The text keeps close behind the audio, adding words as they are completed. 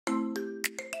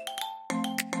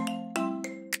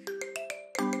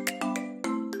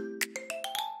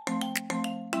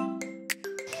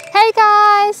Hey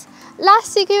guys!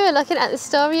 Last week we were looking at the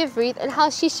story of Ruth and how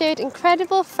she showed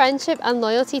incredible friendship and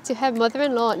loyalty to her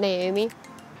mother-in-law Naomi.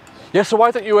 Yeah, so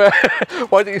why don't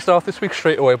you start this week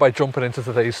straight away by jumping into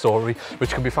today's story, which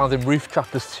can be found in Ruth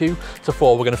chapters 2 to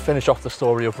 4. We're going to finish off the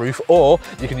story of Ruth, or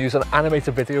you can use an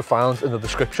animated video found in the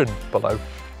description below.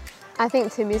 I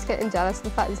think Timmy's getting jealous of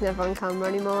the fact he's never on camera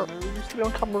anymore. He used to be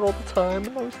on camera all the time,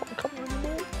 and now he's not on camera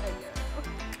anymore.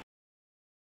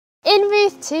 In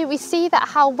Ruth 2, we see that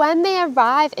how when they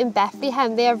arrive in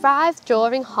Bethlehem, they arrive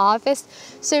during harvest.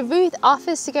 So Ruth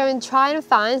offers to go and try and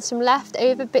find some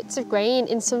leftover bits of grain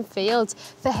in some fields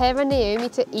for her and Naomi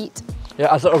to eat.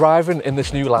 Yeah, as they're arriving in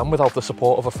this new land without the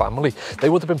support of a family, they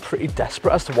would have been pretty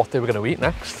desperate as to what they were going to eat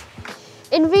next.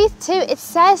 In Ruth 2, it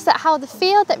says that how the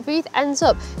field that Ruth ends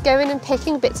up going and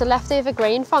picking bits of leftover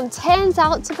grain from turns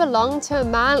out to belong to a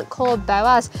man called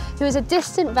Boaz, who is a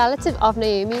distant relative of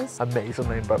Naomi's. Amazing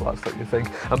name, Boaz, don't you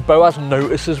think? And Boaz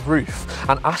notices Ruth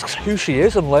and asks who she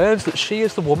is and learns that she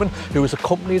is the woman who has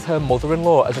accompanied her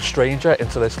mother-in-law as a stranger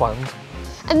into this land.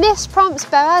 And this prompts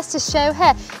Boaz to show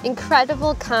her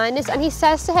incredible kindness, and he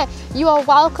says to her, "You are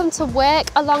welcome to work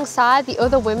alongside the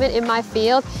other women in my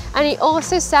field." And he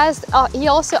also says, he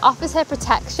also offers her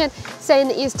protection, saying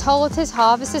that he's told his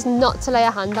harvesters not to lay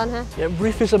a hand on her. Yeah,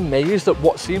 Ruth is amazed at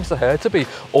what seems to her to be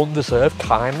undeserved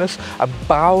kindness and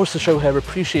bows to show her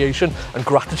appreciation and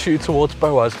gratitude towards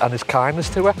Boaz and his kindness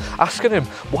to her, asking him,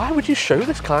 "Why would you show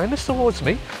this kindness towards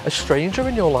me, a stranger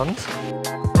in your land?"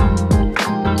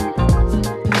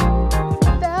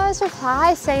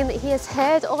 Replies saying that he has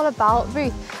heard all about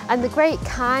Ruth and the great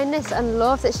kindness and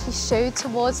love that she showed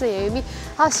towards Naomi,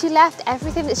 how she left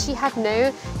everything that she had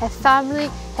known, her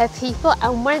family, her people,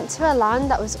 and went to a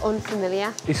land that was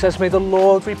unfamiliar. He says, "May the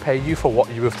Lord repay you for what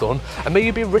you have done, and may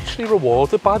you be richly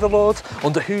rewarded by the Lord,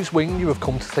 under whose wing you have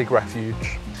come to take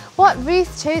refuge." What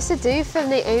Ruth chose to do for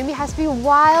Naomi has been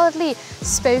wildly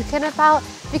spoken about,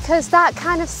 because that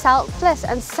kind of selfless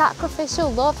and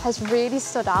sacrificial love has really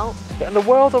stood out. And the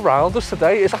world around us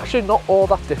today is actually not all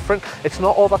that different. It's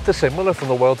not all that dissimilar from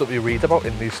the world that we read about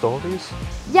in these stories.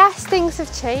 Yes, things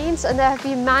have changed and there have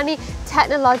been many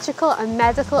technological and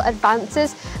medical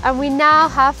advances, and we now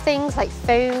have things like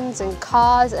phones and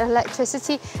cars and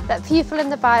electricity that people in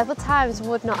the Bible times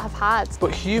would not have had.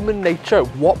 But human nature,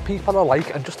 what people are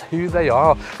like and just who they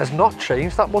are, has not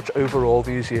changed that much over all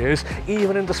these years,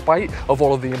 even in despite of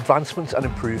all of the advancements and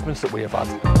improvements that we have had.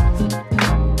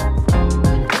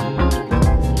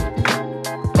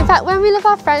 In fact, when we love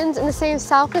our friends in the same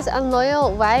selfless and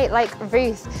loyal way, like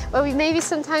Ruth, where we maybe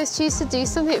sometimes choose to do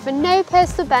something for no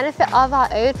personal benefit of our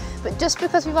own, but just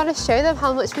because we want to show them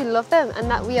how much we love them and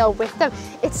that we are with them,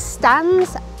 it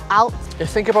stands out. You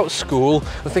think about school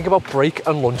and think about break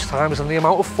and lunch times and the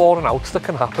amount of falling outs that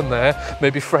can happen there.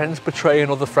 Maybe friends betraying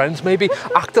other friends, maybe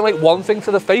acting like one thing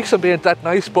to the face and being dead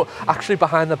nice, but actually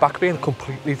behind the back being a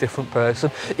completely different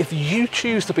person. If you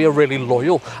choose to be a really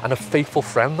loyal and a faithful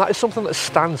friend, that is something that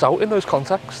stands out in those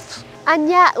contexts. And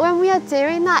yet, when we are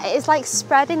doing that, it is like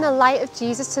spreading the light of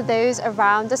Jesus to those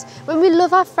around us. When we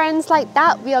love our friends like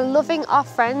that, we are loving our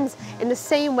friends in the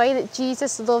same way that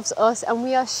Jesus loves us, and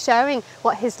we are showing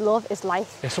what his love is like.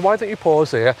 Yeah, so why don't you pause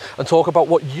here and talk about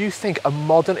what you think a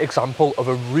modern example of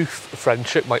a Ruth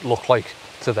friendship might look like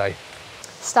today?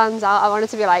 Stands out. I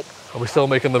wanted to be like... Are we still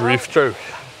making the Ruth joke?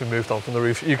 We moved on from the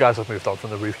Ruth. You guys have moved on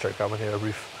from the Ruth joke, haven't you? A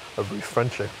Ruth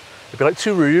friendship. It'd be like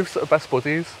two Ruths that are best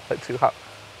buddies, like two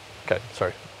Okay,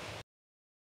 sorry.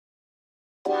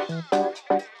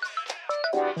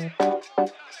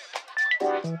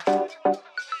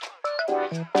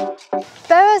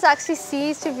 Boaz actually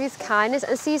sees to Ruth's kindness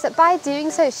and sees that by doing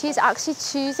so, she's actually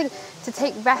choosing to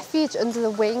take refuge under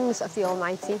the wings of the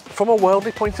Almighty. From a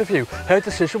worldly point of view, her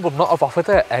decision would not have offered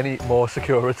her any more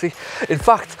security. In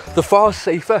fact, the far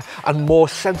safer and more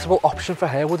sensible option for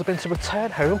her would have been to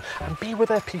return home and be with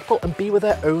her people and be with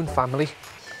her own family.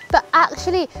 But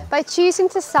actually, by choosing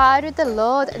to side with the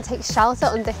Lord and take shelter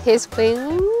under his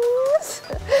wings,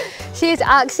 she is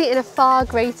actually in a far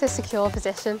greater secure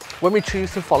position. When we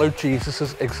choose to follow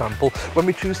Jesus' example, when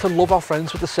we choose to love our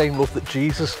friends with the same love that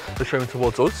Jesus has shown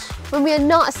towards us. When we are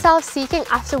not self-seeking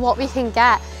after what we can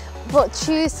get, but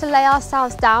choose to lay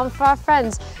ourselves down for our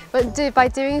friends, but by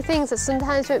doing things that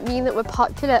sometimes won't mean that we're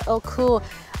popular or cool,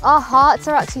 our hearts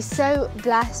are actually so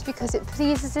blessed because it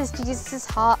pleases Jesus'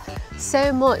 heart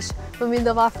so much when we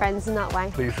love our friends in that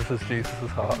way. Pleases Jesus'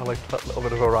 heart. I like that little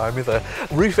bit of a rhyme there.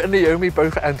 Ruth and Naomi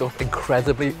both end up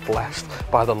incredibly blessed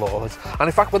by the Lord. And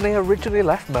in fact, when they originally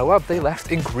left Moab, they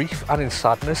left in grief and in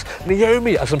sadness.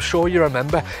 Naomi, as I'm sure you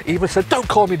remember, even said, "Don't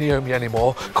call me Naomi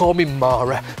anymore, call me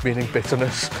Mara," meaning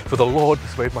bitterness, for the Lord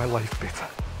has made my life bitter.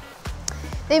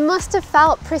 They must have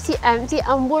felt pretty empty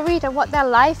and worried of what their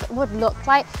life would look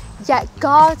like, yet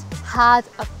God had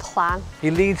a plan.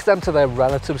 He leads them to their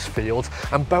relatives' fields,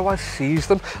 and Boaz sees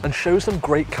them and shows them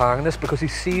great kindness because he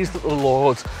sees that the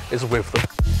Lord is with them.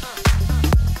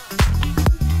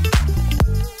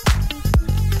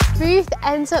 Ruth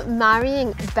ends up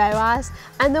marrying Boaz,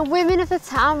 and the women of the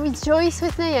town rejoice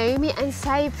with Naomi and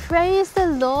say, "Praise the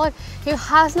Lord who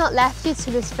has not left you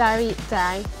to this very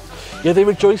day." Yeah, they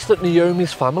rejoice that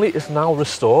Naomi's family is now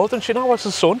restored and she now has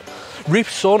a son.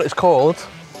 Ruth's son is called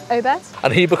Obed.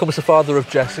 and he becomes the father of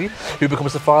Jesse, who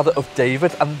becomes the father of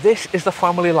David, and this is the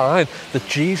family line that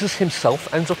Jesus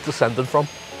himself ends up descending from.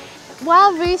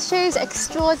 While Ruth shows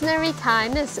extraordinary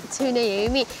kindness to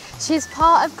Naomi, she's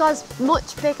part of God's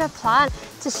much bigger plan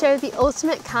to show the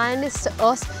ultimate kindness to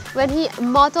us when he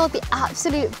modelled the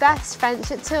absolute best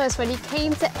friendship to us when he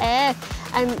came to earth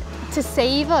and to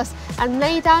save us and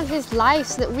lay down his life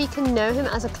so that we can know him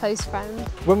as a close friend.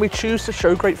 When we choose to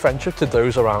show great friendship to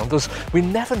those around us, we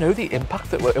never know the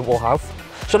impact that it will have.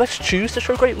 So let's choose to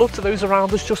show great love to those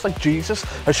around us just like Jesus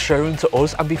has shown to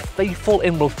us, and be faithful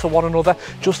in love to one another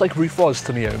just like Ruth was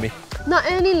to Naomi. Not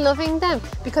only loving them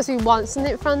because we want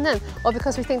something from them or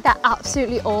because we think they're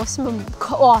absolutely awesome and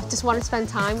just want to spend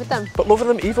time with them, but loving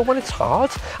them even when it's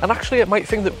hard, and actually it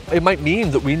might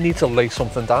mean that we need to lay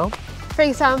something down. For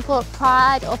example,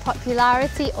 pride or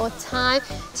popularity or time,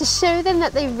 to show them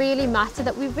that they really matter,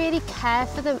 that we really care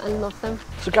for them and love them.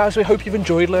 So guys, we hope you've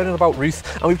enjoyed learning about Ruth,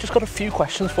 and we've just got a few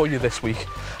questions for you this week.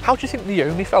 How do you think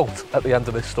Naomi felt at the end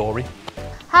of this story?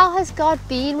 How has God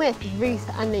been with Ruth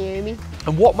and Naomi?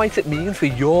 And what might it mean for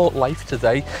your life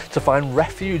today to find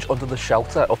refuge under the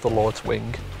shelter of the Lord's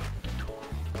wing?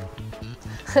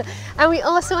 And we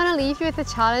also want to leave you with a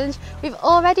challenge. We've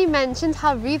already mentioned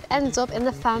how Ruth ends up in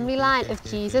the family line of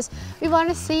Jesus. We want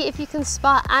to see if you can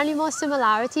spot any more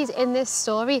similarities in this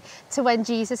story to when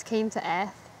Jesus came to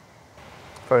earth.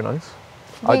 Very nice.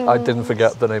 I didn't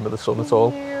forget the name of the son at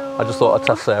all. I just thought I'd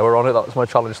test Sarah on it. That was my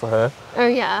challenge to her. Oh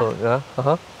yeah?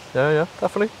 So, yeah, yeah,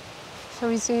 definitely. Shall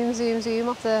we zoom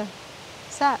off the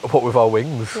set? What with our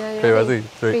wings? Yeah, Okay, ready?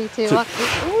 3, 2, 1.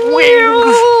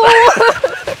 Wings!